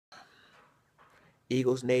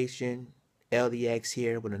Eagles Nation, LDX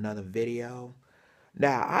here with another video.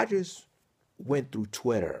 Now, I just went through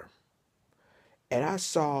Twitter and I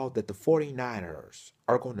saw that the 49ers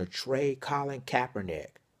are going to trade Colin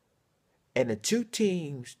Kaepernick. And the two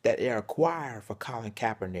teams that they acquire for Colin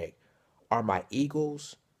Kaepernick are my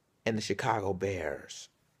Eagles and the Chicago Bears.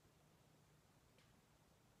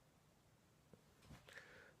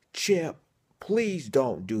 Chip, please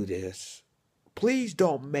don't do this. Please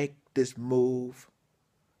don't make this move.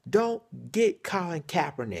 Don't get Colin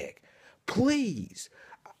Kaepernick. Please.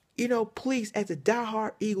 Please, as a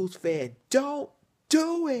diehard Eagles fan, don't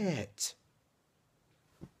do it.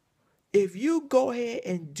 If you go ahead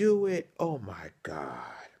and do it, oh my God.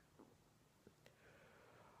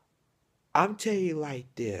 I'm telling you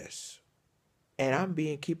like this, and I'm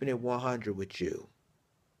keeping it 100 with you.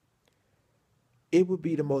 It would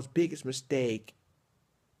be the most biggest mistake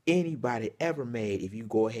anybody ever made if you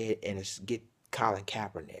go ahead and get Colin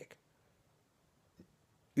Kaepernick.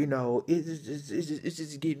 It's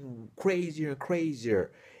just getting crazier and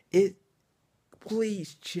crazier.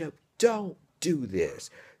 Please, Chip, don't do this.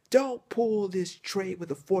 Don't pull this trade with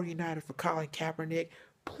the 49ers for Colin Kaepernick.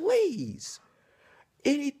 Please.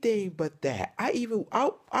 Anything but that. I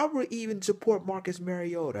would even support Marcus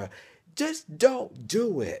Mariota. Just don't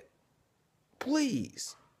do it.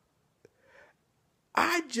 Please.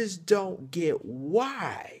 I just don't get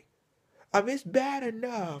why. I mean, it's bad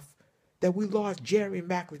enough that we lost Jerry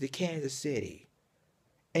Maclin to Kansas City.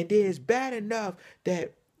 And then it's bad enough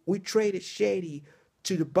that we traded Shady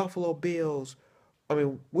to the Buffalo Bills. I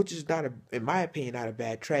mean, which is not, in my opinion, not a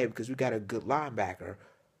bad trade because we got a good linebacker.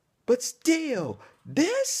 But still,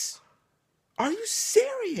 this? Are you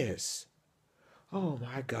serious? Oh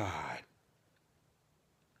my God.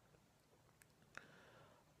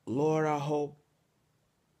 Lord, I hope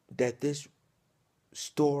that this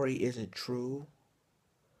story isn't true.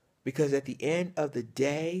 Because at the end of the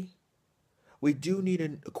day, we do need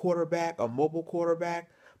a quarterback, a mobile quarterback,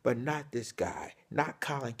 but not this guy, not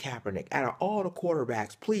Colin Kaepernick. Out of all the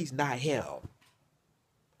quarterbacks, please not him.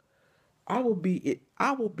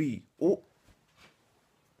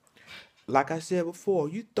 Like I said before,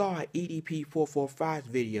 you thought EDP 445's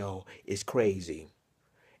video is crazy.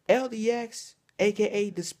 LDX, aka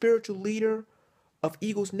the spiritual leader of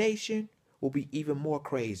Eagles Nation, will be even more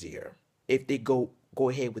crazier if they go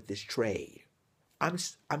ahead with this trade. I'm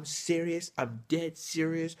serious. I'm dead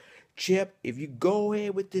serious. Chip, if you go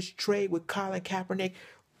ahead with this trade with Colin Kaepernick,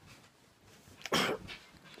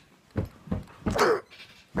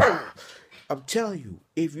 I'm telling you,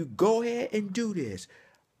 if you go ahead and do this,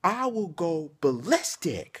 I will go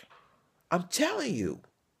ballistic. I'm telling you,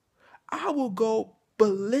 I will go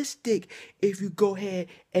ballistic if you go ahead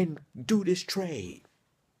and do this trade.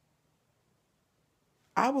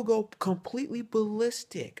 I will go completely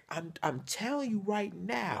ballistic. I'm telling you right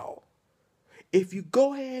now. If you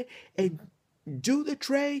go ahead and do the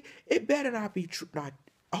trade, it better not be true.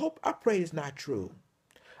 I pray it's not true.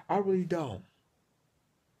 I really don't.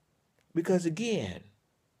 Because again,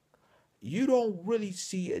 you don't really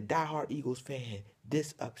see a diehard Eagles fan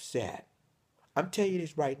this upset. I'm telling you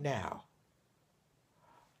this right now.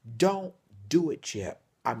 Don't do it, Chip.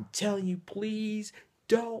 I'm telling you, please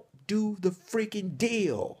don't do the freaking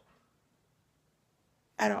deal.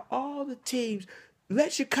 Out of all the teams,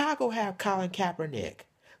 let Chicago have Colin Kaepernick.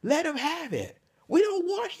 Let him have it. We don't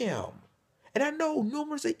want him. And I know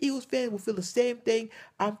numerous of Eagles fans will feel the same thing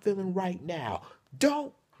I'm feeling right now.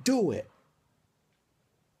 Don't do it.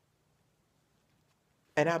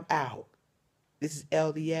 And I'm out. This is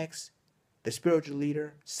LDX, the spiritual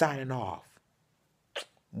leader, signing off.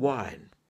 1.